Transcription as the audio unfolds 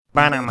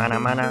Mana mana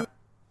mana.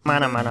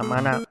 Mana mana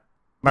mana.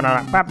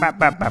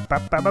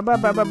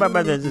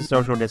 This is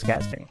Social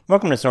Discasting.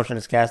 Welcome to Social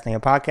Discasting, a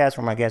podcast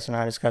where my guests and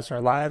I discuss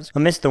our lives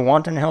amidst the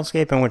wanton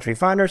hellscape in which we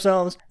find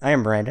ourselves. I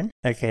am Brandon,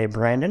 aka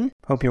Brandon.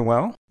 Hope you're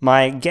well.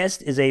 My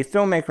guest is a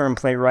filmmaker and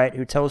playwright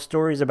who tells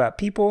stories about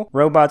people,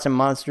 robots, and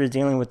monsters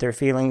dealing with their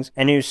feelings,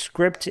 and whose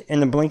script,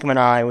 In the Blink of an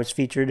Eye, was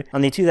featured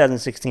on the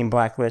 2016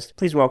 Blacklist.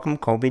 Please welcome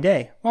Colby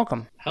Day.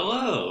 Welcome.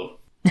 Hello.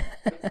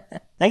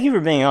 Thank you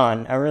for being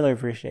on. I really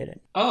appreciate it.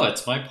 Oh,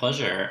 it's my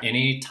pleasure.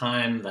 Any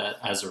time that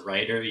as a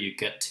writer you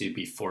get to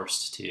be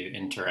forced to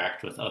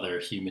interact with other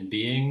human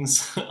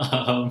beings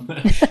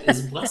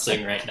is a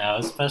blessing right now,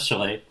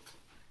 especially.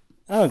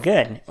 Oh,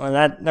 good. Well,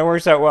 that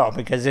works out well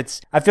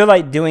because I feel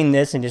like doing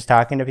this and just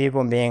talking to people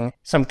and being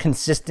some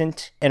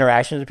consistent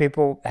interactions with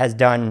people has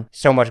done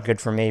so much good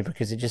for me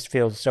because it just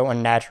feels so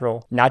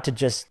unnatural not to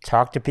just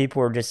talk to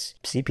people or just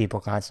see people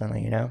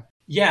constantly, you know?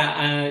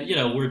 Yeah,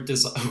 we're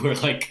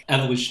like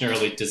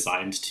evolutionarily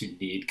designed to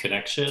need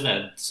connection,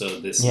 and so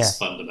this is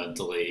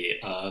fundamentally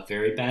a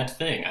very bad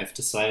thing. I've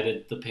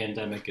decided the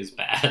pandemic is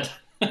bad.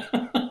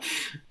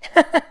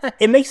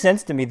 It makes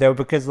sense to me though,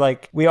 because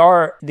like we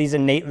are these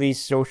innately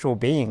social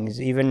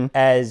beings, even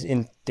as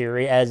in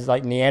theory, as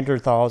like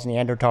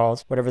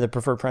Neanderthals, whatever the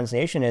preferred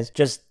pronunciation is,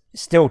 just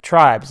still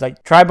tribes.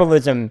 Like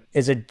tribalism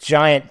is a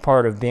giant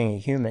part of being a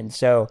human.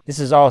 So this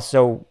is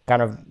also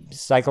kind of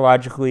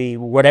psychologically,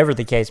 whatever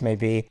the case may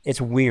be, it's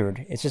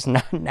weird. It's just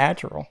not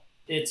natural.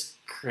 It's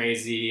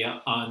crazy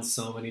on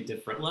so many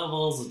different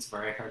levels. It's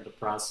very hard to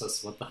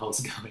process what the hell's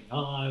going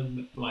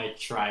on. My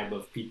tribe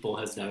of people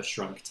has now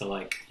shrunk to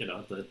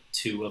the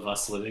two of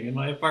us living in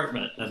my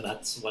apartment. And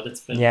that's what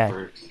it's been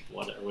for,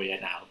 what are we at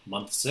now?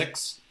 Month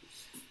 6?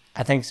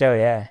 I think so,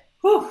 yeah.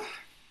 Whew.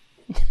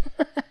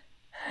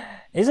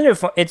 Isn't it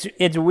fun?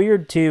 It's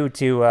weird too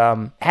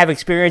to have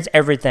experienced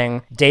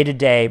everything day to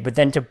day, but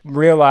then to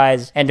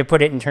realize and to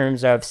put it in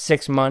terms of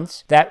 6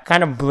 months. That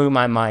kind of blew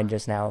my mind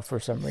just now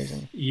for some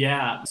reason.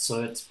 Yeah,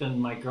 so it's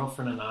been my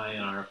girlfriend and I in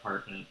our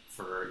apartment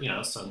for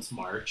since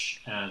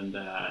March, and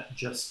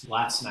just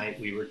last night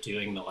we were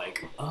doing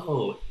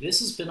this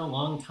has been a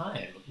long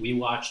time. We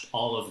watched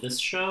all of this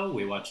show.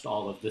 We watched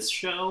all of this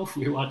show.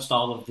 We watched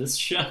all of this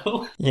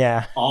show.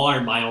 Yeah. All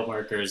our mile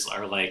markers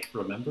are like,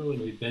 remember when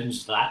we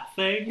binged that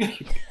thing?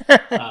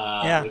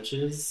 Which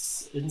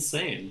is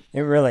insane.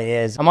 It really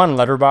is. I'm on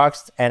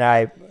Letterboxd and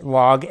I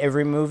log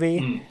every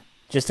movie.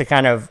 Just to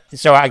kind of,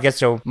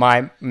 so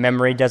my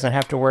memory doesn't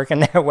have to work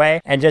in that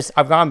way. And just,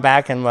 I've gone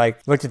back and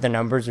looked at the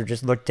numbers or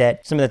just looked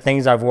at some of the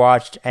things I've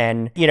watched.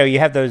 And, you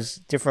have those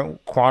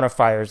different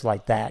quantifiers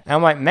like that. And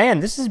I'm like,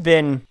 man, this has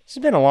been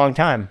a long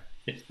time.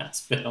 It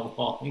has been a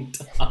long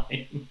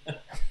time.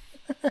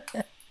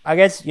 I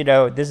guess,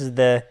 this is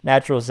the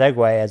natural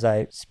segue as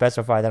I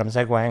specify that I'm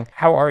segueing.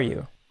 How are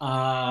you?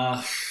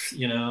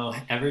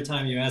 Every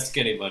time you ask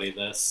anybody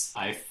this,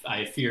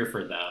 I fear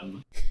for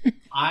them.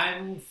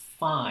 I'm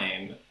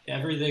fine.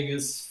 Everything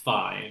is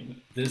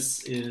fine.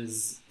 This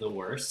is the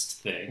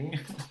worst thing.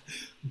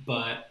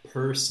 But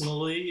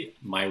personally,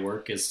 my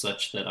work is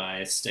such that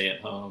I stay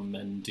at home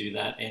and do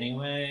that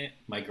anyway.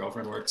 My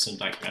girlfriend works in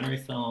documentary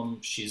film.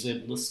 She's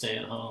able to stay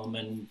at home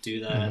and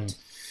do that.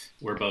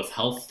 We're both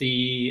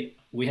healthy.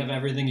 We have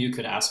everything you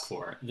could ask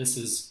for. This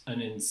is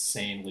an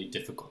insanely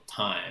difficult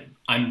time.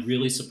 I'm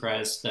really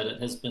surprised that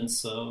it has been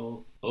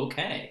so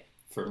okay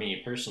for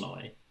me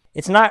personally.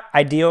 It's not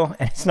ideal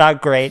and it's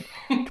not great,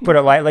 to put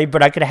it lightly,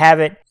 but I could have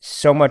it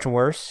so much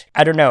worse.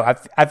 I don't know.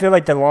 I feel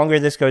like the longer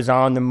this goes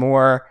on, the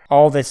more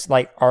all this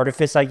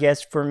artifice, I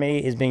guess, for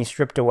me is being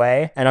stripped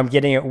away. And I'm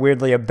getting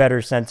weirdly a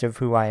better sense of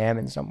who I am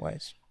in some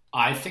ways.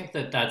 I think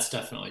that that's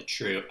definitely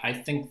true. I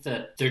think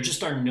that there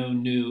just are no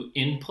new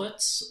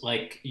inputs.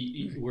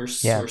 We're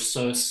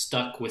so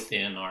stuck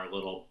within our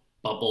little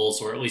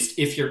bubbles, or at least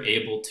if you're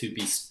able to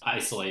be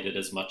isolated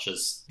as much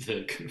as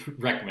the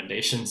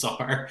recommendations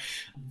are,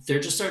 there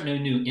just are no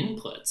new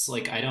inputs.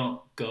 I don't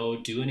go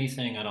do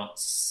anything. I don't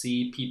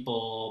see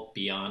people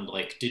beyond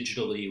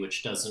digitally,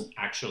 which doesn't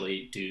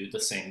actually do the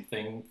same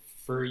thing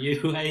for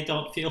you, I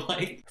don't feel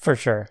like. For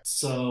sure.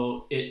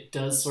 So it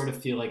does sort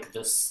of feel like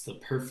the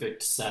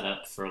perfect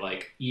setup for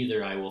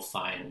either I will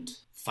find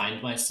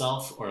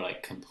myself or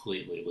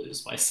completely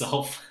lose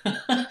myself.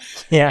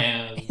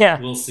 Yeah.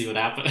 We'll see what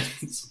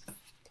happens.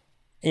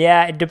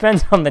 Yeah, it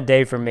depends on the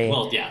day for me.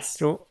 Well, yes.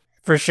 So,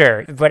 for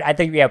sure. But I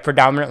think,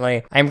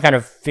 predominantly, I'm kind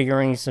of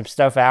figuring some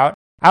stuff out.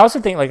 I also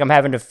think I'm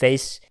having to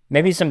face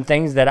maybe some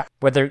things that,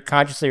 whether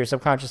consciously or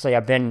subconsciously,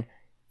 I've been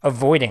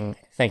avoiding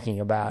thinking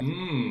about.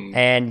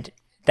 And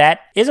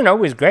that isn't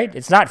always great.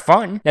 It's not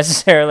fun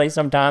necessarily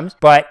sometimes,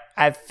 but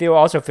I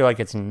also feel like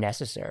it's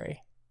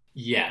necessary.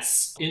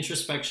 Yes,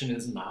 introspection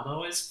is not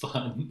always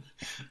fun,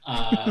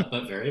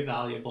 but very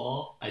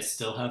valuable. I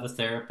still have a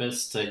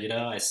therapist.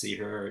 I see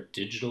her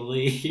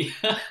digitally.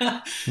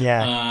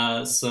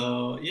 Yeah.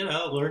 So,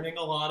 learning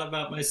a lot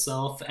about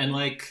myself. And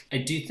I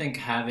do think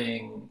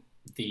having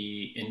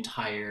the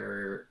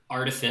entire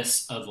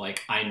artifice of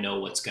I know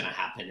what's going to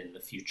happen in the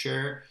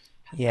future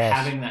Yes.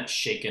 Having that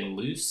shaken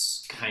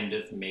loose kind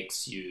of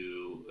makes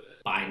you,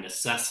 by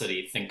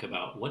necessity, think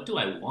about what do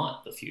I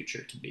want the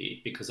future to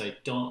be? Because I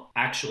don't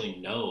actually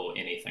know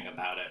anything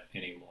about it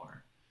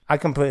anymore. I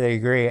completely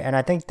agree. And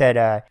I think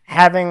that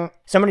having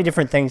so many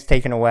different things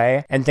taken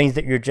away and things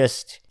that you're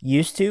just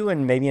used to,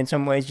 and maybe in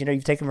some ways,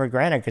 you've taken for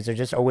granted because they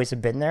just always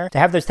have been there, to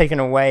have those taken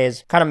away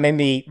is kind of made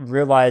me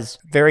realize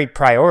varied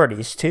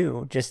priorities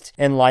too, just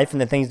in life, and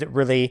the things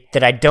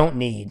that I don't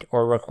need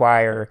or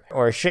require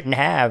or shouldn't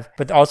have,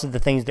 but also the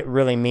things that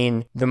really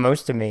mean the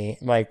most to me.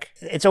 Like,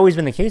 it's always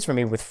been the case for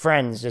me with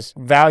friends, just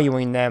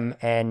valuing them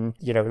and,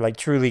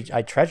 truly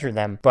I treasure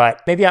them.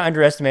 But maybe I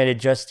underestimated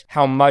just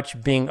how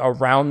much being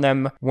around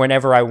them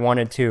whenever I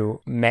wanted to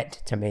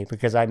meant to me,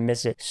 because I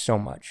miss it so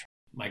much.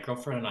 My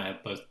girlfriend and I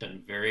have both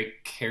been very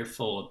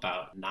careful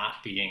about not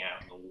being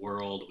out in the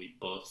world. We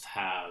both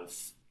have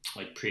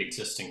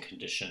pre-existing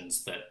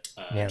conditions that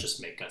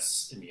just make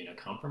us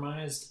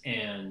immunocompromised.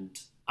 And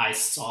I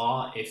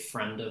saw a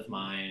friend of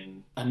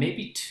mine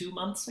maybe 2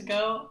 months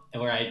ago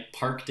where I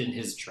parked in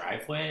his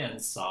driveway and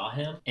saw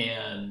him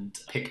and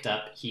picked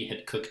up. He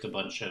had cooked a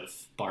bunch of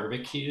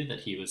barbecue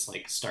that he was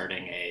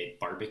starting a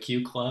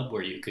barbecue club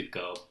where you could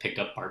go pick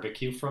up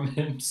barbecue from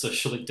him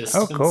socially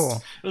distanced. Oh,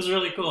 cool. It was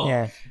really cool.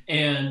 Yeah.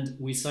 And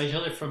we saw each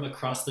other from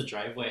across the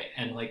driveway,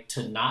 and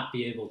to not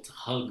be able to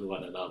hug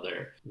one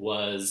another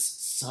was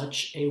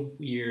such a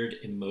weird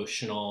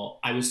emotional.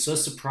 I was so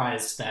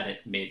surprised that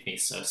it made me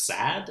so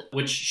sad,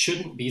 which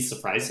shouldn't be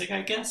surprising,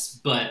 I guess,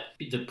 but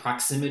the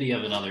proximity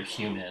of another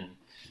human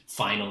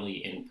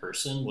finally in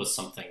person was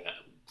something that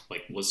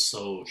was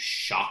so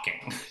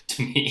shocking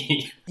to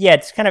me. Yeah,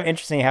 it's kind of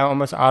interesting how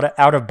almost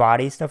out of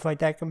body stuff like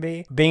that can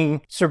be.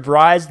 Being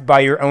surprised by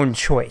your own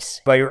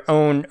choice, by your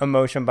own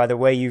emotion, by the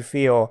way you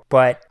feel.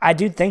 But I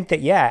do think that,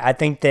 I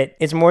think that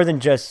it's more than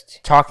just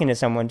talking to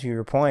someone, to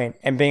your point,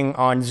 and being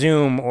on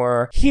Zoom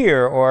or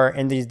here or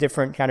in these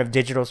different kind of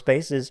digital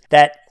spaces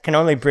that can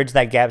only bridge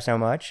that gap so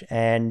much.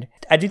 And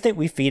I do think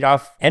we feed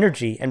off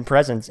energy and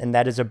presence, and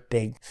that is a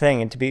big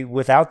thing. And to be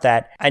without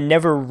that, I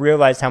never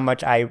realized how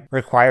much I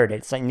required it.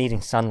 It's like needing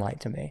sunlight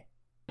to me.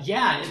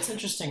 Yeah, it's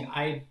interesting.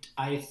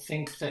 I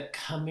think that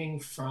coming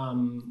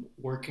from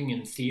working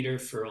in theater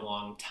for a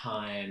long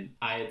time,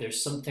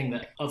 there's something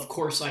that, of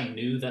course, I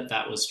knew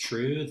that was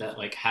true,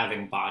 that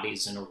having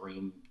bodies in a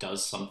room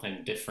does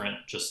something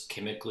different, just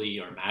chemically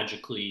or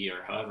magically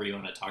or however you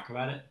want to talk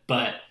about it.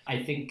 But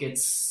I think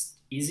it's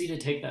easy to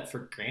take that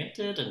for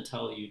granted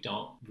until you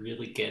don't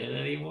really get it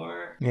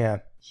anymore.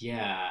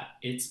 Yeah,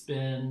 it's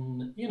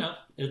been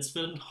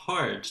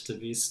hard to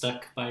be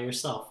stuck by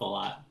yourself a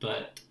lot,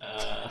 but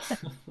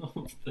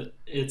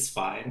it's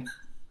fine.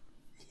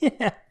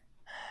 Yeah,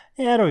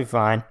 it'll be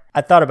fine.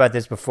 I thought about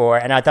this before,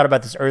 and I thought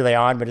about this early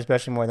on, but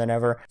especially more than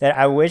ever, that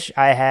I wish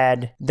I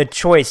had the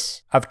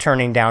choice of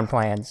turning down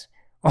plans.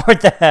 Or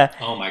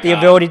the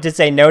ability to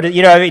say no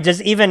to,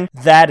 just even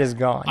that is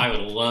gone. I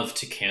would love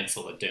to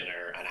cancel a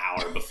dinner an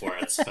hour before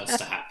it's supposed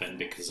to happen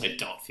because I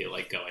don't feel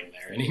like going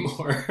there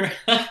anymore.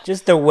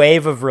 Just a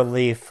wave of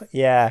relief.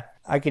 Yeah,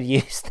 I could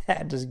use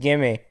that. Just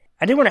gimme.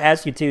 I did want to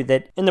ask you, too,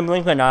 that in The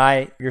Blink of an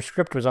Eye, your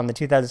script was on the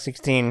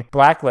 2016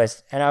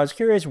 Blacklist, and I was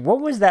curious,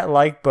 what was that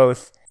like,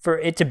 both for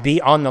it to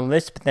be on the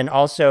list, but then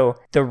also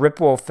the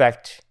ripple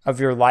effect of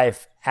your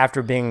life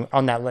after being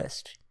on that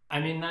list? I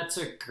mean, that's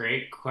a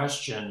great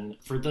question.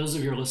 For those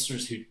of your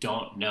listeners who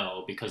don't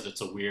know, because it's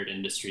a weird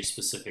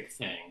industry-specific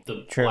thing,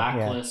 the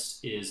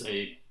Blacklist is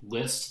a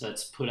list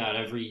that's put out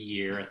every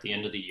year at the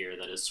end of the year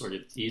that is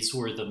these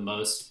were the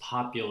most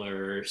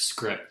popular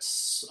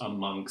scripts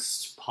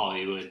amongst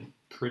Hollywood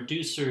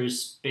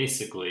producers,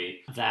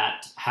 basically,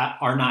 that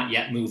are not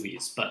yet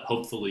movies, but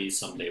hopefully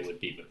someday would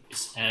be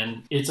movies.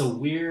 And it's a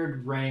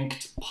weird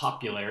ranked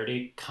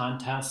popularity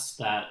contest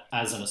that,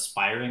 as an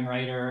aspiring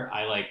writer,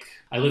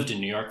 I lived in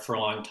New York for a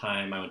long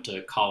time. I went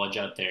to college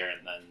out there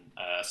and then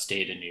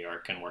stayed in New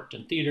York and worked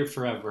in theater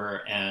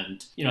forever.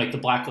 And, the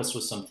Blacklist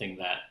was something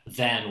that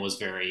then was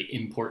very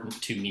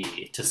important to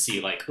me to see,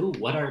 ooh,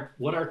 what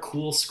are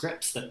cool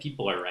scripts that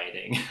people are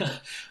writing?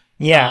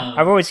 Yeah,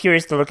 I'm always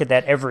curious to look at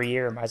that every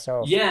year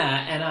myself.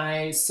 Yeah,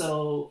 and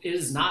so it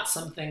is not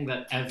something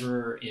that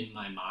ever in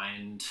my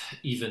mind,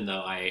 even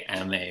though I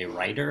am a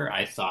writer,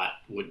 I thought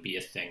would be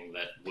a thing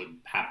that would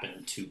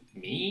happen to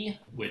me,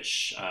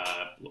 which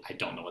I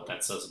don't know what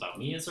that says about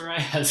me as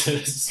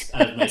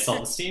my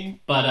self-esteem.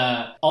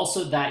 But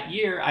also that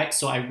year,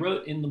 I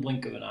wrote In the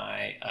Blink of an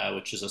Eye,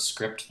 which is a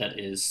script that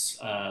is,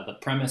 the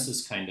premise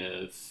is kind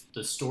of,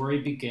 the story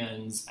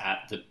begins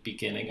at the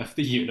beginning of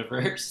the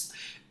universe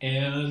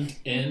and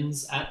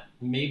ends at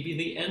maybe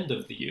the end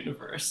of the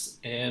universe.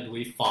 And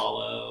we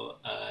follow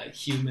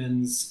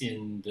humans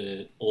in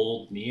the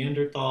old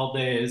Neanderthal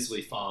days.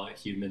 We follow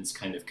humans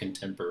kind of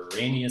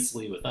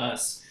contemporaneously with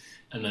us.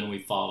 And then we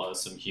follow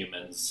some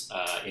humans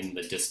in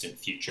the distant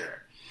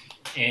future.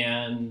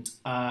 And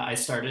I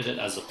started it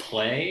as a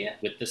play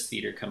with this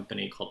theater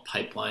company called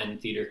Pipeline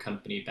Theater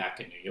Company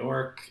back in New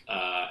York.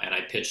 And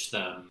I pitched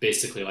them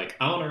basically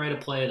I want to write a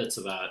play that's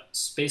about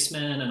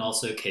spacemen and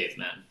also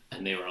cavemen.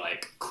 And they were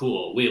like,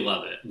 cool, we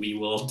love it. We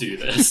will do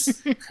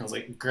this. I was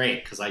like,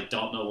 great, because I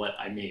don't know what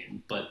I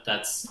mean, but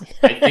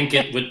I think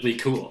it would be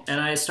cool. And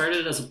I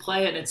started it as a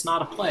play, and it's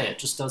not a play. It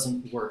just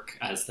doesn't work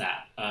as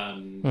that.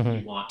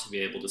 You want to be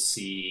able to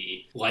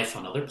see life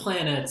on other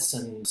planets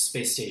and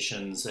space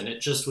stations, and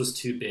it just was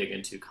too big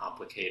and too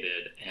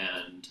complicated.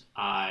 And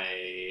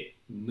I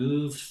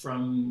moved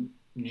from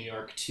New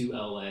York to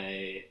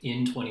LA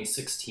in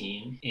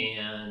 2016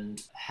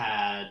 and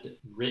had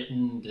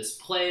written this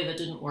play that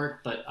didn't work,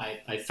 but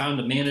I found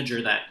a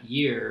manager that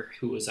year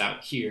who was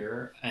out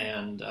here,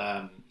 and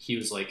he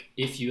was like,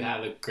 if you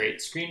have a great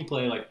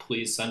screenplay, like,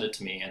 please send it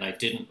to me. And I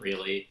didn't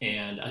really,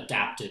 and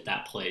adapted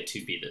that play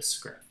to be this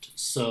script.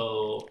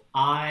 So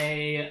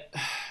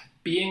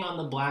being on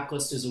the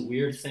blacklist is a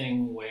weird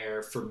thing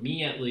where, for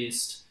me at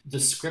least, the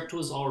script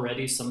was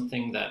already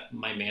something that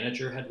my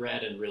manager had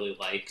read and really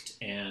liked,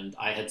 and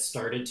I had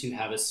started to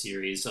have a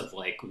series of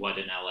like what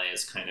in LA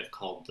is kind of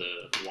called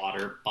the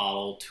water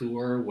bottle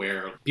tour,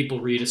 where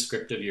people read a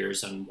script of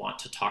yours and want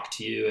to talk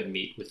to you and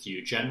meet with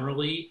you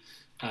generally.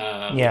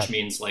 Which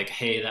means like,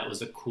 hey, that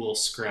was a cool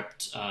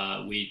script.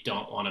 We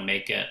don't want to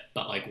make it,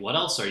 but like, what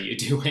else are you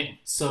doing?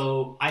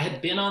 So I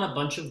had been on a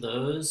bunch of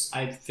those.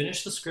 I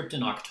finished the script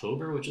in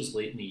October, which is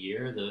late in the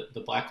year.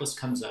 The blacklist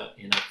comes out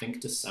in, I think,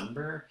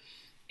 December.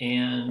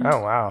 And oh,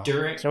 wow. So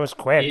it was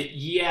quick.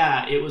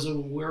 It was a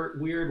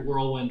weird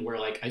whirlwind where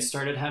like I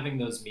started having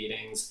those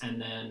meetings,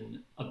 and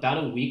then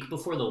about a week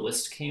before the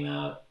list came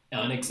out,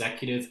 an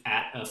executive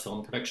at a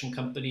film production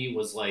company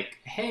was like,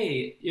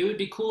 hey, it would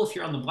be cool if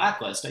you're on the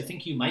blacklist. I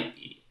think you might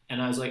be. And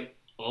I was like,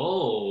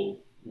 oh,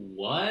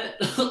 what?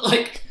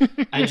 Like,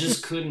 I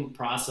just couldn't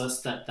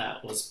process that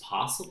was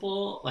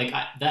possible. Like,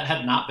 that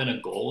had not been a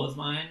goal of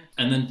mine.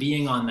 And then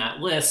being on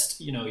that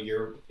list, you know,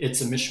 it's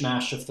a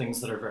mishmash of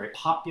things that are very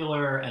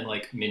popular. And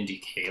like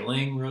Mindy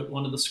Kaling wrote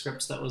one of the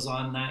scripts that was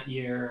on that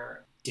year.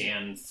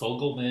 Dan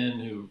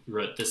Fogelman, who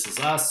wrote This Is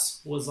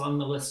Us, was on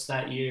the list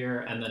that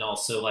year. And then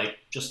also like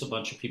just a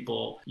bunch of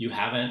people you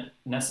haven't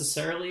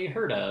necessarily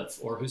heard of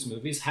or whose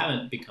movies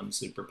haven't become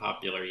super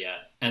popular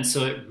yet. And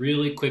so it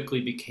really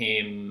quickly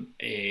became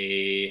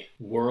a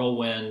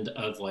whirlwind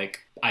of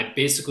like, I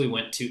basically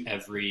went to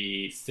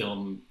every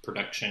film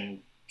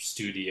production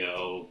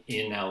studio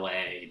in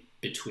LA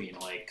between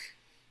like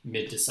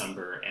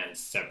mid-December and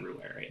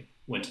February.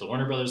 Went to the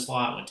Warner Brothers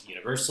lot, went to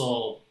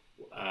Universal,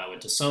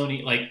 went to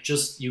Sony. Like,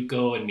 just you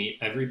go and meet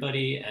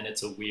everybody, and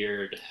it's a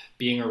weird,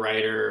 being a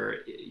writer,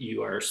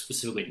 you are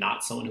specifically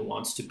not someone who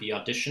wants to be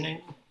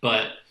auditioning,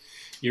 but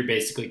you're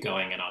basically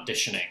going and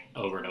auditioning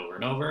over and over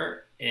and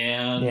over.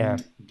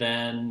 And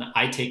then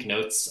I take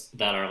notes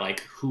that are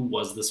like, who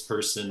was this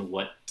person?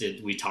 What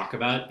did we talk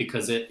about?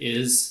 Because it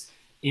is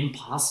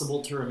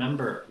impossible to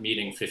remember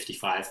meeting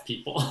 55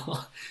 people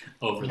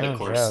over the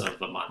course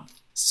of a month.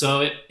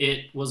 So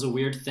it was a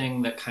weird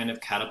thing that kind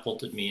of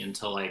catapulted me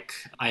into like,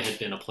 I had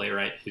been a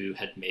playwright who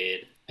had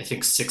made, I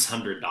think,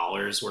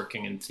 $600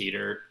 working in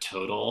theater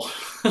total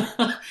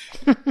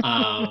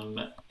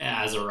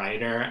as a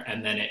writer.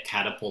 And then it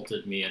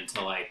catapulted me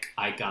into like,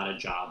 I got a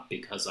job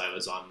because I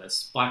was on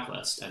this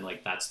blacklist. And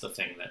like, that's the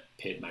thing that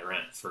paid my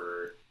rent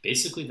for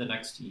basically the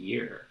next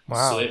year.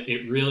 Wow. So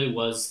it really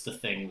was the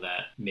thing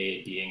that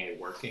made being a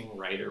working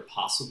writer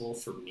possible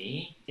for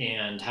me,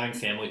 and having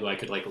family who I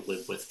could like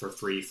live with for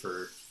free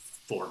for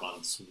 4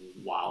 months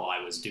while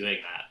I was doing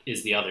that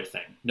is the other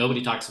thing.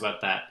 Nobody talks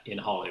about that in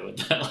Hollywood,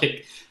 that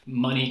like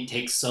money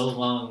takes so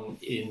long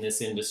in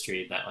this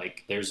industry that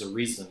like there's a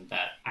reason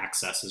that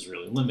access is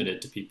really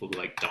limited to people who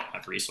like don't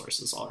have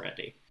resources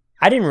already.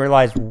 I didn't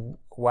realize,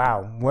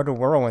 wow, what a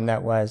whirlwind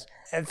that was.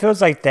 It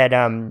feels like that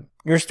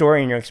your story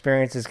and your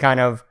experience is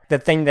kind of the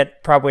thing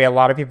that probably a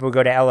lot of people who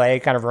go to LA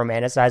kind of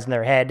romanticize in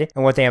their head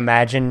and what they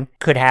imagine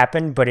could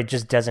happen, but it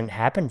just doesn't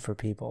happen for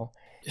people.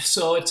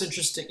 So it's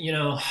interesting, you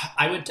know,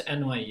 I went to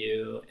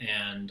NYU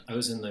and I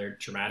was in their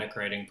dramatic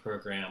writing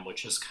program,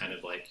 which is kind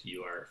of like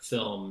you are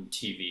film,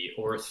 TV,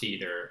 or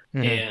theater.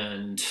 Mm-hmm.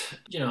 And,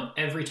 you know,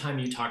 every time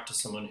you talk to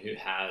someone who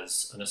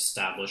has an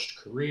established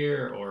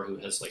career or who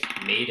has like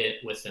made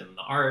it within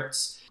the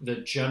arts, the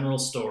general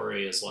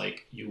story is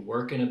like you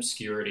work in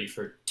obscurity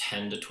for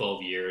 10 to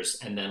 12 years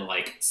and then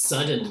like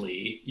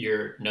suddenly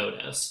you're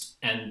noticed.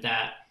 And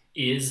that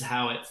is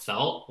how it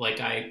felt.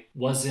 Like I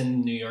was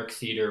in New York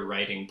theater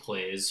writing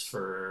plays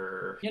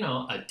for, you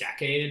know, a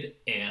decade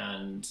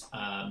and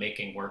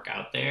making work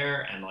out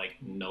there, and like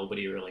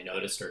nobody really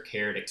noticed or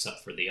cared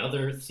except for the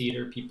other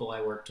theater people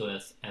I worked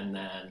with. And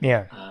then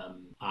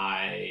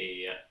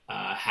I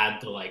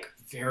had the like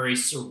very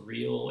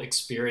surreal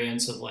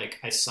experience of like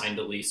I signed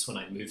a lease when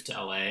I moved to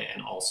LA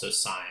and also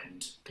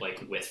signed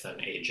like with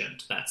an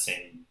agent that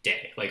same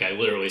day. Like I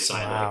literally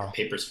signed like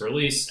papers for a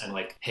lease and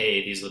like,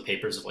 hey, these are the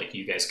papers of like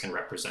you guys can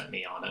represent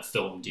me on a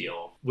film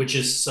deal, which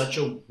is such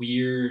a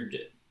weird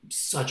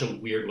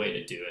way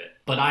to do it.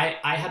 But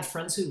I had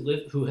friends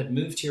who had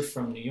moved here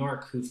from New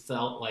York who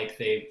felt like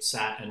they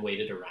sat and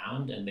waited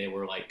around, and they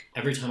were like,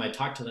 every time I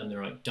talked to them, they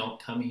were like,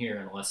 don't come here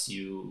unless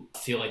you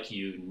feel like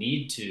you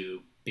need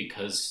to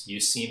because you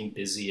seem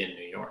busy in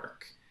New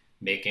York.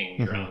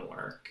 making your own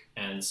work.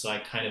 And so I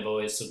kind of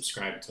always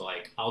subscribe to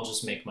like, I'll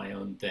just make my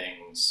own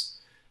things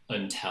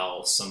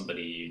until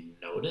somebody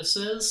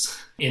notices,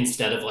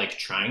 instead of like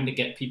trying to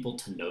get people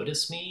to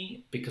notice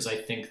me, because I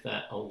think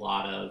that a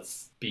lot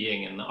of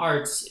being in the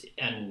arts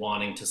and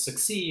wanting to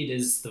succeed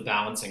is the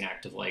balancing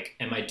act of like,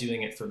 am I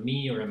doing it for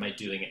me or am I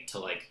doing it to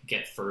like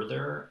get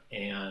further?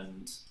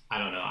 And I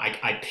don't know,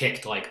 I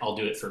picked like, I'll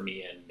do it for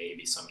me and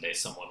maybe someday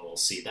someone will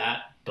see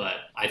that. But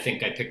I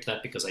think I picked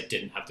that because I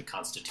didn't have the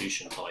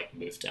constitution to like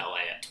move to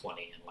LA at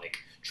 20 and like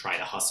try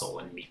to hustle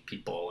and meet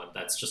people. And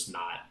that's just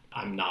not,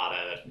 I'm not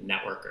a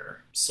networker.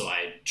 So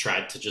I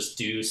tried to just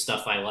do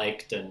stuff I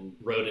liked and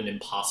wrote an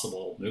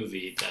impossible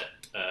movie that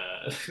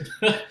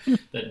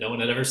that no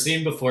one had ever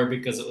seen before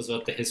because it was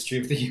about the history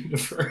of the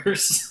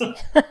universe.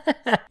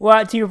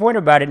 Well, to your point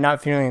about it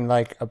not feeling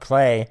like a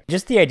play,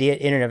 just the idea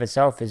in and of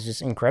itself is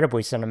just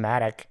incredibly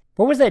cinematic.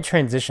 What was that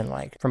transition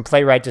like from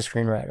playwright to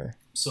screenwriter?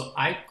 So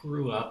I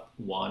grew up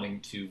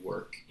wanting to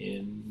work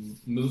in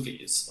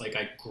movies. Like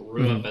I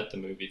grew up at the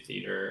movie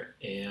theater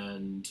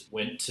and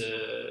went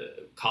to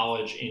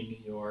college in New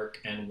York.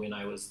 And when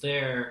I was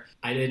there,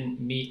 I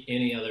didn't meet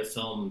any other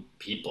film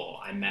people.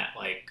 I met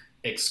like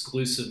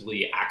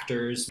exclusively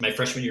actors. My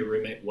freshman year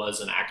roommate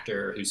was an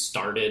actor who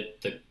started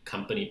the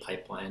company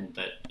Pipeline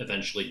that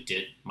eventually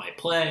did my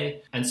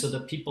play. And so the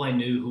people I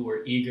knew who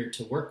were eager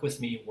to work with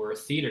me were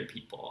theater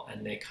people.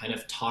 And they kind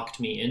of talked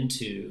me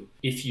into,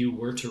 if you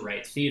were to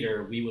write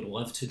theater, we would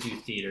love to do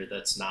theater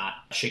that's not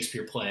a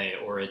Shakespeare play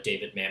or a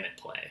David Mamet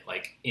play.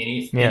 Like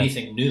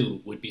anything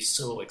new would be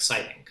so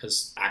exciting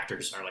because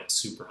actors are like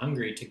super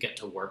hungry to get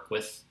to work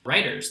with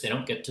writers. They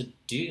don't get to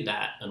do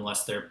that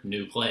unless they're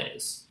new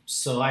plays.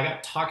 So I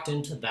got talked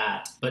into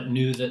that, but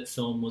knew that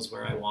film was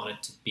where I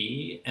wanted to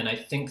be. And I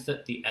think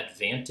that the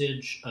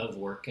advantage of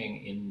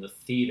working in the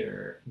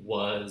theater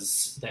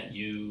was that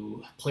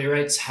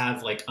playwrights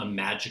have like a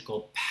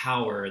magical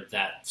power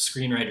that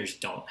screenwriters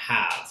don't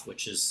have,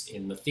 which is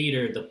in the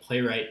theater, the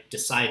playwright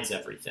decides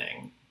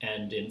everything.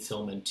 And in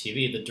film and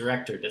TV, the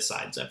director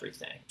decides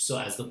everything. So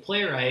as the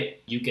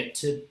playwright, you get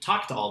to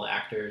talk to all the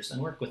actors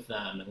and work with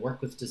them and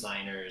work with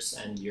designers,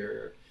 and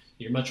you're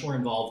much more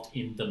involved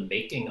in the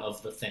making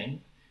of the thing,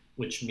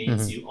 which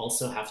means you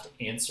also have to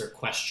answer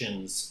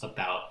questions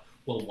about,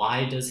 well,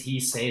 why does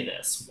he say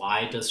this?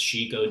 Why does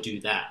she go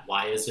do that?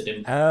 Why is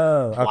it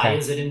why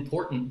is it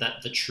important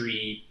that the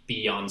tree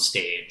be on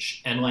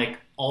stage? And like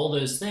all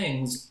those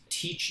things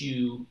teach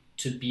you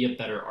to be a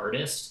better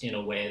artist in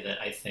a way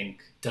that I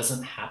think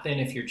doesn't happen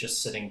if you're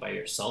just sitting by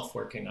yourself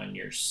working on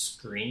your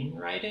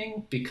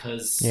screenwriting,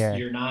 because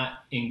you're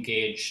not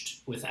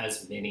engaged with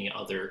as many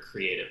other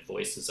creative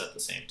voices at the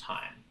same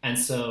time. And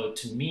so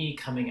to me,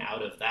 coming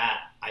out of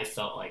that, I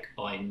felt like,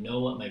 oh, I know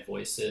what my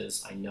voice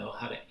is. I know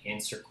how to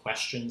answer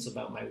questions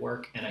about my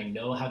work, and I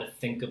know how to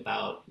think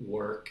about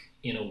work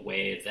in a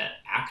way that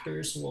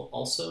actors will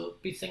also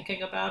be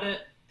thinking about it.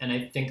 And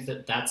I think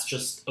that that's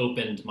just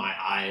opened my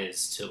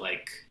eyes to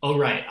like, oh,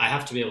 right, I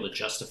have to be able to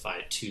justify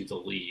to the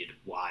lead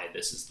why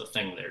this is the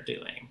thing they're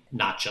doing.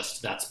 Not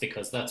just that's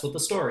because that's what the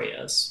story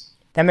is.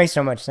 That makes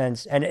so much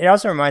sense. And it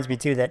also reminds me,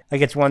 too, that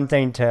like it's one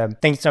thing to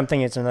think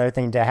something, it's another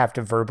thing to have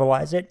to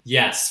verbalize it.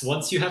 Yes.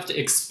 Once you have to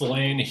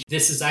explain,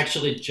 this is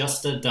actually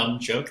just a dumb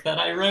joke that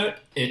I wrote,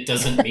 it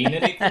doesn't mean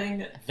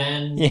anything,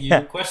 then you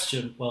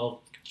question,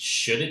 well,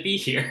 should it be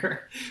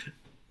here?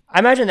 I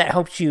imagine that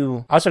helps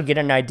you also get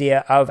an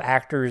idea of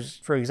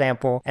actors, for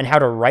example, and how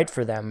to write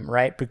for them,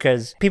 right?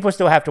 Because people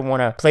still have to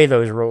want to play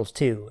those roles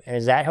too. And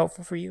is that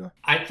helpful for you?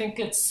 I think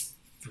it's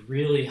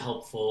really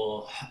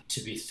helpful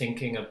to be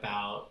thinking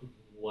about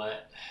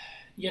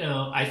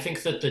I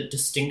think that the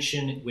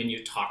distinction when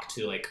you talk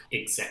to like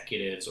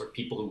executives or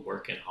people who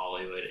work in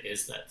Hollywood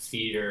is that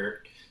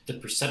theater, the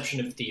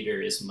perception of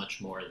theater is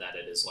much more that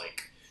it is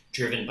like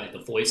driven by the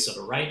voice of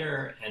a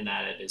writer and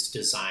that it is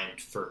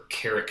designed for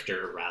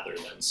character rather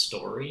than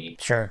story.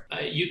 Sure.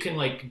 You can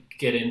like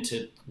get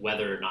into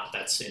whether or not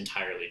that's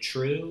entirely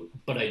true,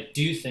 but I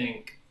do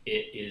think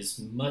it is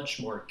much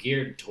more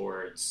geared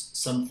towards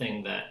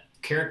something that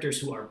characters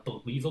who are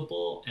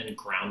believable and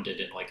grounded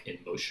in like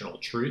emotional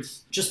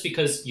truth. Just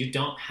because you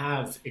don't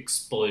have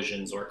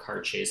explosions or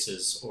car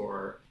chases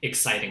or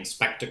exciting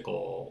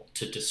spectacle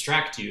to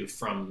distract you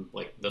from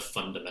like the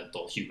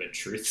fundamental human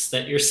truths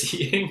that you're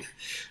seeing.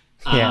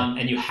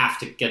 And you have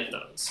to get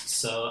those.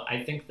 So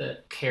I think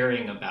that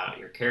caring about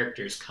your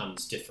characters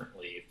comes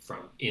differently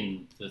from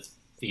in the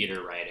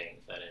theater writing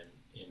than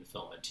in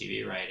film and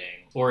TV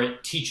writing, or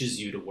it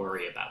teaches you to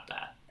worry about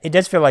that. It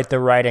does feel like the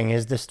writing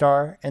is the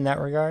star in that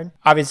regard.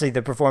 Obviously,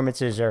 the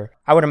performances are,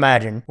 I would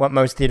imagine, what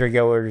most theater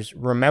goers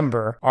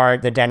remember are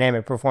the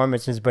dynamic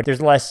performances, but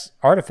there's less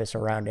artifice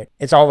around it.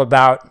 It's all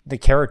about the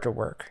character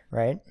work,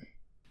 right?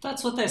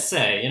 That's what they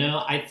say.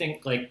 I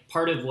think like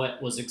part of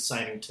what was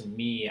exciting to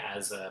me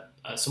as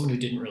someone who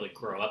didn't really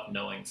grow up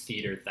knowing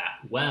theater that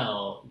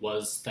well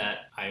was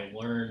that I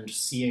learned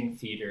seeing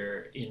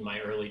theater in my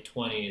early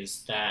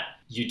 20s that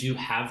you do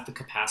have the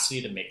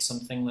capacity to make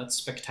something that's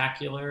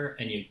spectacular,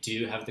 and you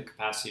do have the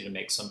capacity to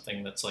make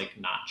something that's like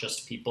not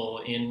just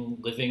people in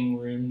living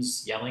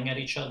rooms yelling at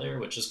each other,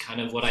 which is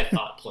kind of what I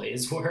thought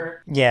plays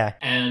were. Yeah.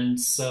 And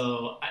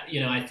so,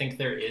 I think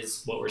there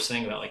is what we're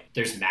saying about like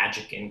there's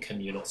magic in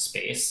communal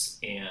space,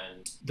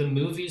 and the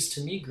movies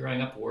to me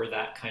growing up were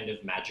that kind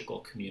of magical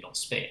communal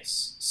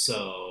space.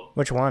 So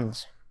Which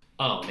ones?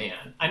 oh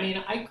man, I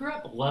mean, I grew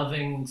up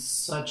loving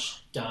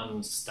such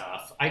dumb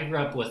stuff. I grew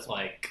up with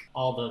like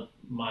all the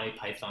Monty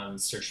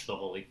Python's Search for the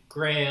Holy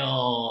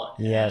Grail,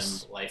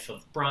 Yes. and Life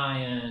of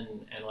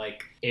Brian, and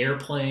like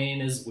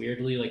Airplane is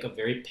weirdly like a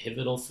very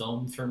pivotal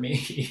film for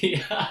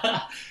me.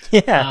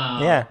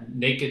 Yeah.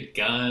 Naked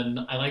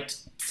Gun. I liked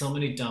so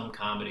many dumb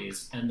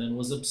comedies, and then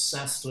was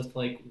obsessed with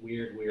like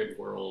weird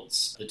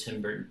worlds. The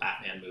Tim Burton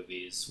Batman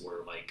movies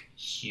were like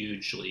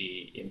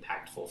hugely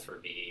impactful for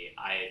me.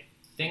 I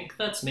think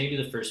that's maybe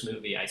the first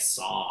movie I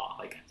saw.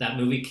 Like that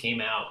movie came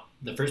out,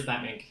 the first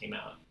Batman came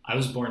out. I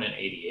was born in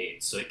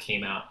 '88, so it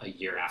came out a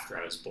year after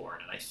I was born.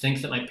 And I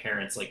think that my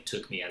parents like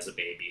took me as a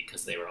baby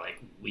because they were like,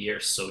 we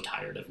are so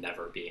tired of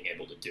never being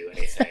able to do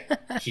anything.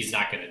 He's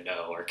not going to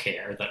know or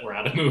care that we're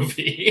at a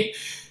movie.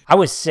 I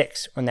was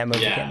 6 when that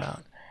movie came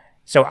out.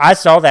 So I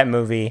saw that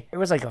movie. It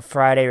was like a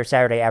Friday or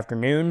Saturday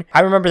afternoon.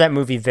 I remember that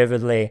movie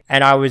vividly,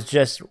 and I was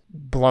just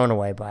blown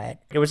away by it.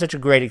 It was such a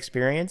great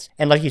experience.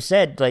 And like you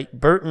said, like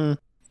Burton,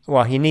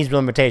 well, he needs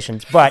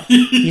limitations, but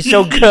he's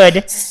so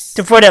good,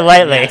 to put it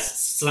lightly. Yes,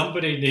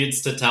 somebody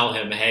needs to tell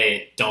him,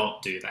 hey,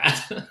 don't do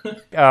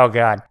that. Oh,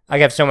 God. I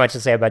have so much to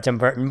say about Tim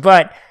Burton.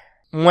 But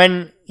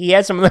when he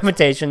has some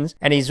limitations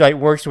and he's like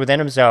works within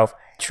himself,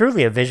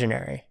 truly a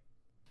visionary.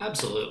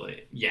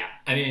 Absolutely. Yeah.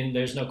 I mean,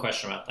 there's no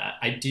question about that.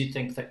 I do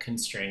think that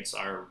constraints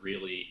are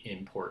really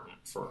important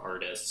for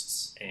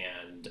artists,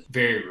 and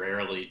very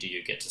rarely do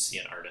you get to see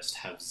an artist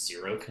have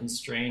zero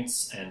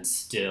constraints and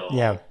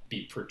still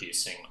be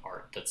producing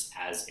art that's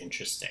as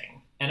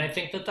interesting. And I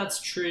think that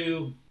that's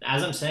true.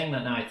 As I'm saying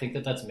that now, I think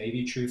that that's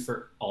maybe true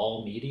for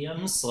all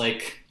mediums.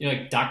 Like,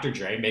 like Dr.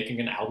 Dre making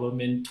an album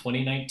in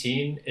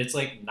 2019, it's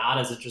like not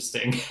as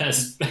interesting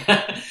as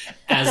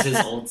his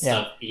old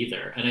stuff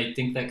either. And I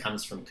think that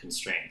comes from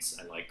constraints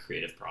and like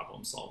creative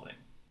problem solving.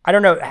 I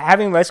don't know,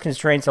 having less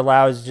constraints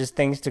allows just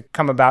things to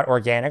come about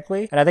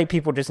organically. And I think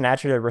people just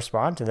naturally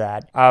respond to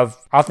that,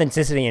 of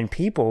authenticity in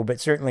people,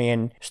 but certainly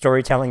in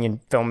storytelling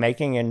and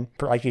filmmaking and,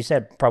 like you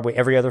said, probably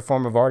every other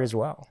form of art as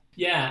well.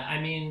 Yeah, I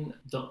mean,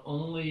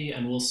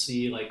 and we'll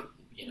see, like,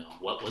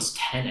 what was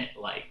Tenet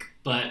like?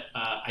 But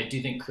I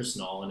do think Chris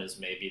Nolan is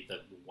maybe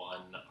the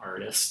one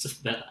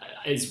artist that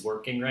is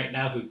working right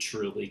now who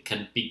truly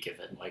can be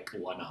given like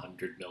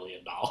 $100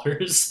 million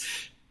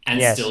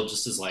and still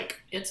just is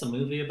like, it's a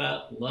movie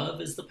about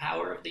love is the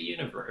power of the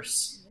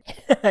universe.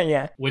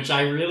 Yeah. Which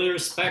I really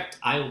respect.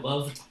 I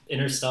loved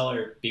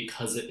Interstellar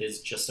because it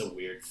is just a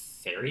weird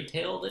fairy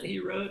tale that he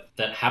wrote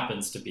that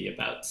happens to be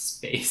about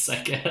space,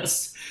 I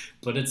guess.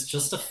 But it's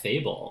just a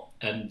fable,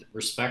 and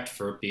respect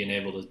for being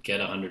able to get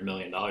 $100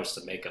 million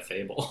to make a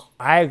fable.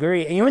 I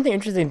agree. And the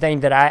interesting thing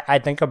that I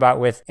think about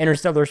with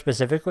Interstellar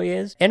specifically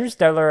is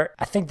Interstellar,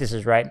 I think this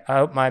is right. I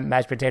hope my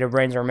mashed potato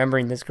brains are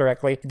remembering this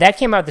correctly. That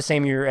came out the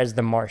same year as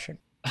The Martian.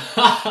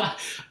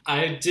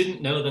 I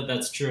didn't know that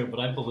that's true, but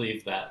I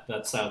believe that.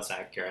 That sounds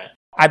accurate.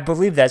 I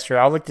believe that's true.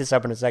 I'll look this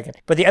up in a second.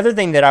 But the other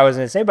thing that I was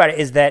going to say about it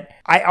is that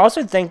I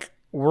also think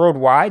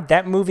worldwide,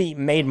 that movie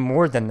made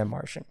more than The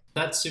Martian.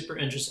 That's super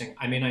interesting.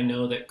 I mean, I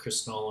know that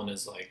Chris Nolan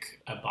is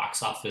like a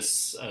box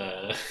office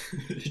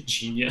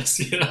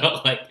genius,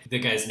 like the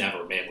guy's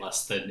never made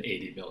less than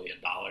 $80 million.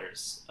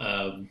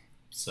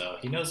 So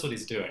he knows what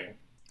he's doing.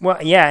 Well,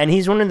 yeah, and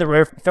he's one of the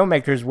rare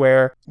filmmakers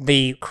where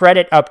the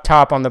credit up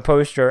top on the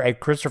poster, a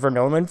Christopher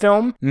Nolan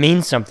film,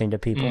 means something to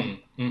people.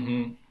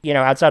 Mm-hmm.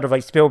 Outside of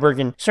like Spielberg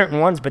and certain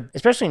ones, but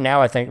especially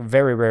now, I think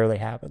very rarely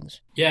happens.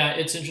 Yeah,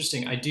 it's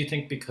interesting. I do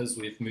think because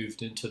we've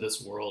moved into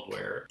this world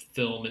where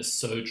film is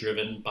so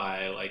driven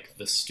by like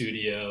the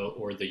studio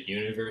or the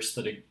universe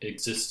that it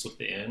exists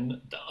within,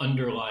 the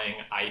underlying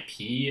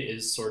IP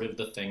is sort of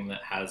the thing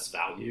that has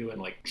value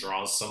and like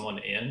draws someone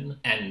in,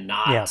 and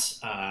not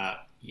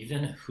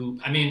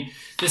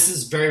this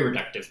is very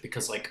reductive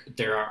because like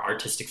there are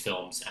artistic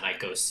films and I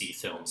go see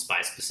films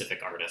by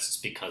specific artists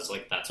because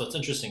like that's what's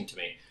interesting to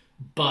me.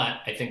 But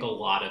I think a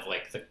lot of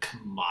like the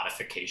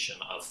commodification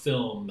of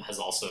film has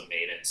also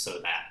made it so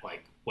that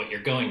like what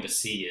you're going to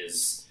see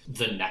is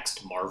the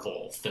next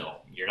Marvel film.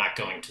 You're not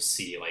going to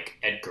see like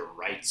Edgar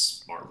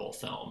Wright's Marvel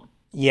film.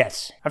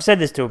 Yes. I've said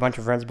this to a bunch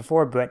of friends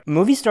before, but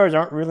movie stars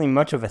aren't really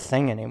much of a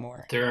thing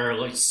anymore. There are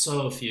like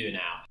so few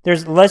now.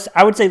 There's less,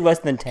 I would say less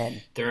than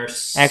 10. There are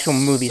actual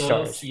movie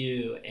stars. So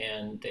few,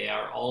 and they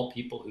are all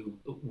people who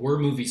were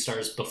movie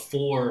stars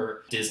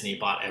before Disney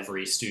bought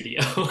every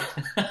studio.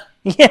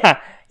 Yeah.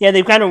 Yeah,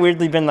 they've kind of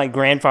weirdly been like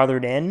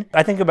grandfathered in.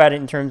 I think about it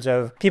in terms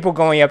of people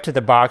going up to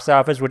the box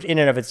office, which in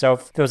and of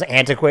itself feels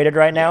antiquated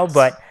right now, Yes.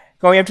 but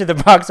going up to the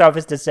box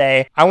office to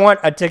say, I want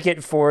a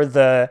ticket for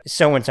the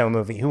so-and-so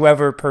movie,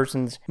 whoever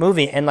person's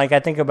movie. And like I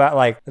think about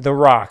like The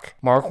Rock,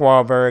 Mark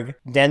Wahlberg,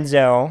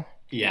 Denzel,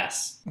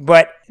 Yes.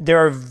 but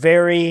there are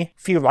very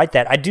few like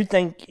that. I do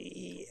think,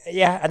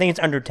 yeah, I think it's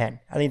under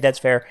 10. I think that's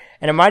fair.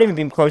 And it might even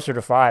be closer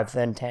to 5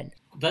 than 10.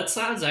 That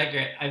sounds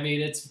accurate. I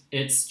mean,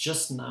 it's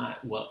just not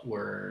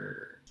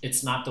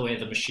it's not the way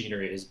the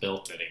machinery is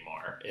built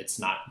anymore. It's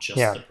not just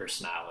the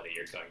personality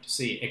you're going to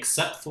see,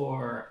 except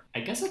for,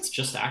 I guess it's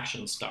just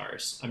action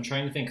stars. I'm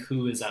trying to think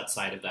who is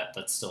outside of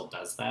that still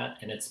does that,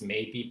 and it's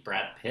maybe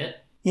Brad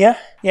Pitt. Yeah,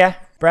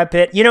 Brad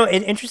Pitt. You know,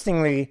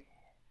 interestingly,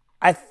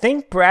 I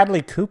think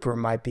Bradley Cooper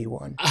might be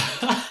one.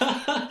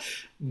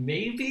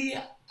 Maybe?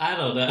 I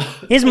don't know.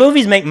 His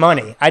movies make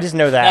money. I just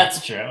know that.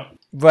 That's true.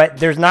 But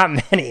there's not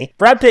many.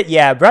 Brad Pitt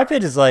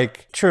is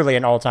like truly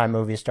an all-time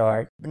movie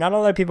star. Not a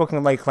lot of people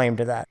can lay claim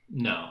to that.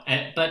 No,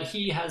 but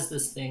he has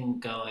this thing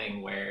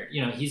going where,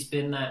 you know, he has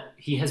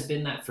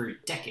been that for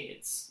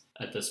decades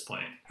at this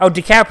point. Oh,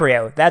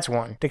 DiCaprio, that's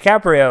one.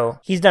 DiCaprio,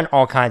 he's done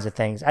all kinds of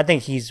things. I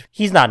think he's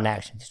not an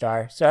action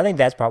star, so I think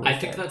that's probably I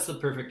think that's the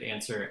perfect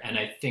answer, and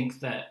I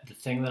think that the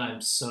thing that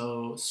I'm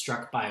so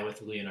struck by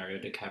with Leonardo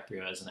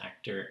DiCaprio as an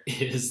actor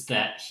is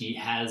that he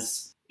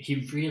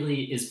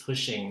really is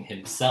pushing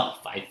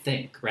himself, I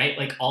think, right?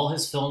 Like all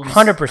his films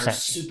 100%. are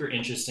super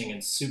interesting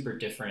and super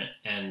different,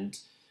 and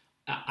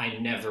I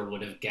never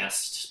would have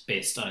guessed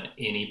based on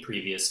any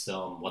previous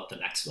film what the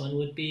next one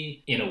would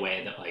be, in a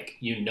way that, like,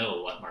 you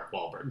know what Mark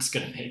Wahlberg's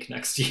going to make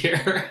next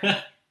year.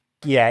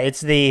 Yeah,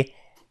 it's the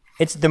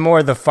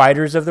more the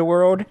fighters of the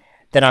world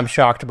that I'm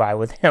shocked by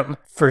with him,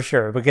 for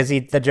sure, because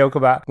the joke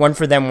about one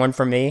for them, one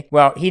for me,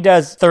 well, he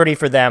does 30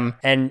 for them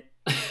and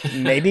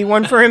maybe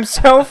one for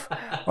himself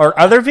or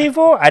other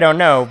people. I don't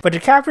know. But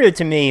DiCaprio,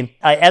 to me,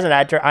 as an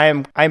actor,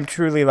 I'm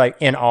truly like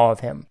in awe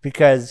of him,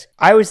 because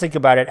I always think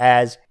about it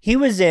as he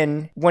was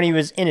when he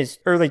was in his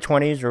early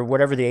 20s or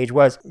whatever the age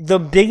was, the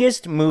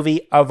biggest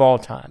movie of all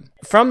time.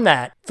 From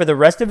that, for the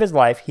rest of his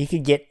life, he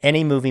could get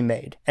any movie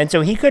made. And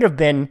so he could have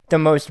been the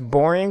most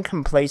boring,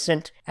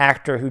 complacent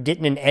actor who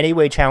didn't in any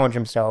way challenge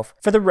himself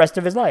for the rest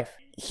of his life.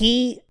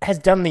 He has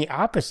done the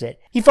opposite.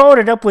 He followed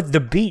it up with The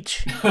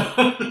Beach.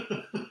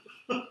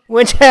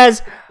 Which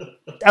has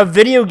a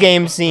video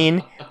game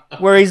scene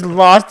where he's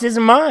lost his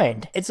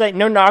mind. It's like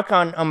no knock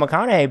on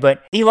McConaughey,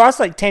 but he lost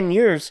like 10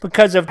 years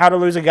because of How to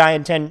Lose a Guy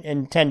in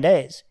 10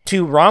 Days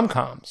to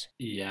rom-coms.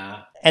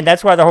 Yeah. And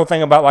that's why the whole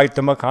thing about like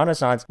the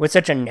McConaissance was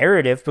such a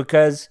narrative,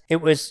 because it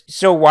was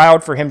so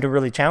wild for him to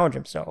really challenge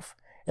himself,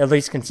 at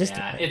least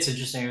consistently. Yeah, it's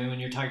interesting. I mean, when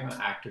you're talking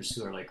about actors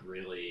who are like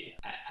really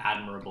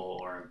admirable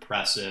or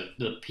impressive,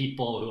 the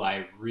people who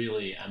I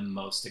really am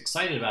most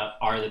excited about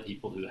are the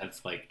people who have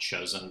like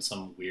chosen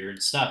some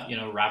weird stuff. You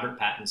know, Robert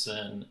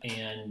Pattinson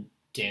and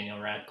Daniel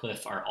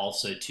Radcliffe are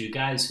also two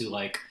guys who,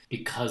 like,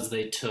 because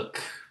they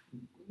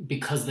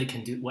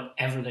can do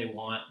whatever they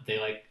want, they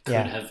like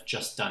could have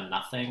just done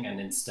nothing and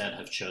instead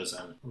have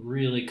chosen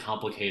really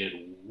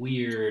complicated,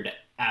 weird,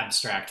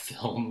 abstract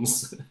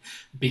films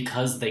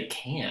because they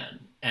can.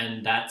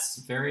 And that's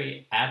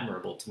very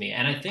admirable to me.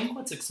 And I think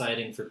what's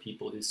exciting for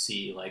people who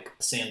see like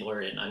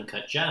Sandler in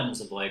Uncut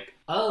Gems of like,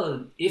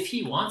 oh, if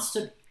he wants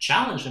to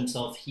challenge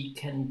himself, he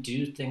can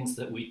do things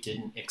that we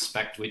didn't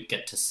expect we'd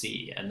get to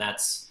see. And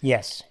that's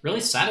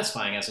really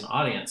satisfying as an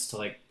audience to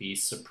like be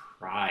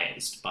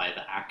surprised by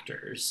the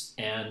actors.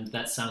 And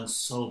that sounds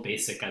so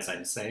basic as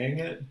I'm saying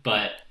it,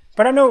 but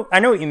I know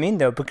what you mean,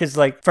 though, because,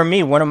 like, for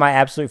me, one of my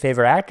absolute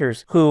favorite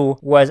actors who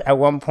was at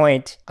one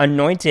point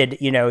anointed,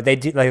 you know, they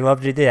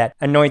love to do that,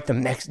 anoint the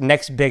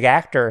next big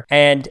actor.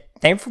 And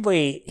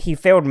thankfully, he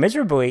failed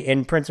miserably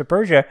in Prince of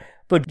Persia,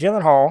 but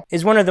Gyllenhaal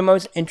is one of the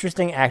most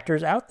interesting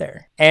actors out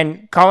there.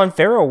 And Colin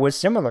Farrell was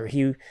similar.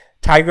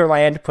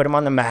 Tigerland put him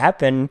on the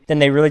map, and then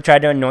they really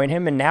tried to anoint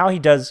him, and now he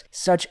does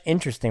such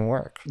interesting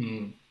work.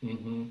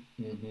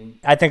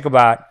 I think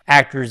about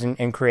actors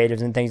and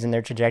creatives and things in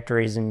their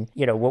trajectories and,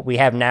 you know, what we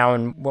have now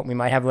and what we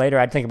might have later.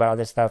 I think about all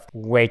this stuff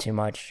way too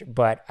much,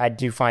 but I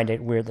do find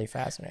it weirdly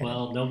fascinating.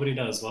 Well, nobody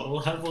knows what we'll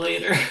have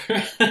later.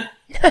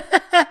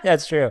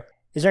 That's true.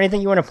 Is there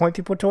anything you want to point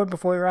people toward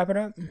before we wrap it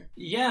up?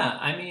 Yeah,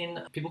 I mean,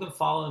 people can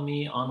follow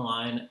me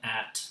online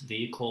at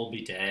The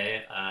Colby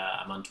Day.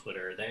 I'm on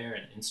Twitter there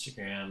and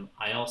Instagram.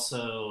 I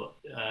also,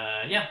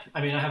 I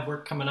have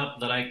work coming up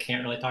that I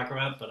can't really talk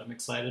about, but I'm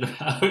excited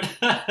about.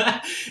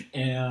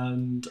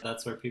 And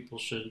that's where people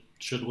should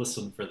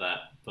listen for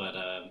that. But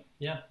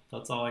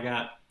that's all I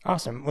got.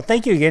 Awesome. Well,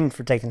 thank you again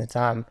for taking the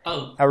time.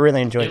 Oh, I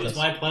really enjoyed this. It was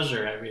my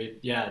pleasure. I mean,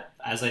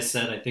 as I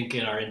said, I think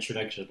in our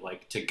introduction,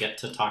 like, to get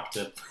to talk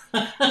to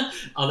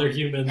other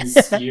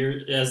humans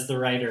here as the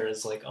writer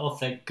is like, oh,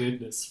 thank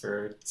goodness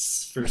for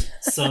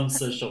some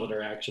social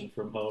interaction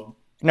from home.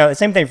 No, the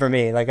same thing for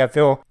me. Like, I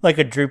feel like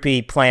a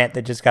droopy plant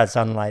that just got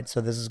sunlight, so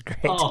this is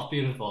great. Oh,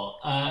 beautiful.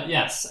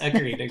 Yes,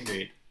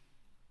 agreed.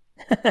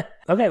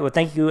 Okay, well,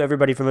 thank you,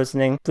 everybody, for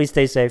listening. Please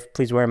stay safe.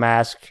 Please wear a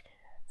mask.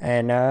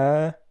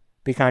 and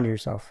be kind to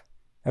yourself.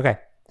 Okay.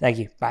 Thank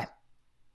you. Bye.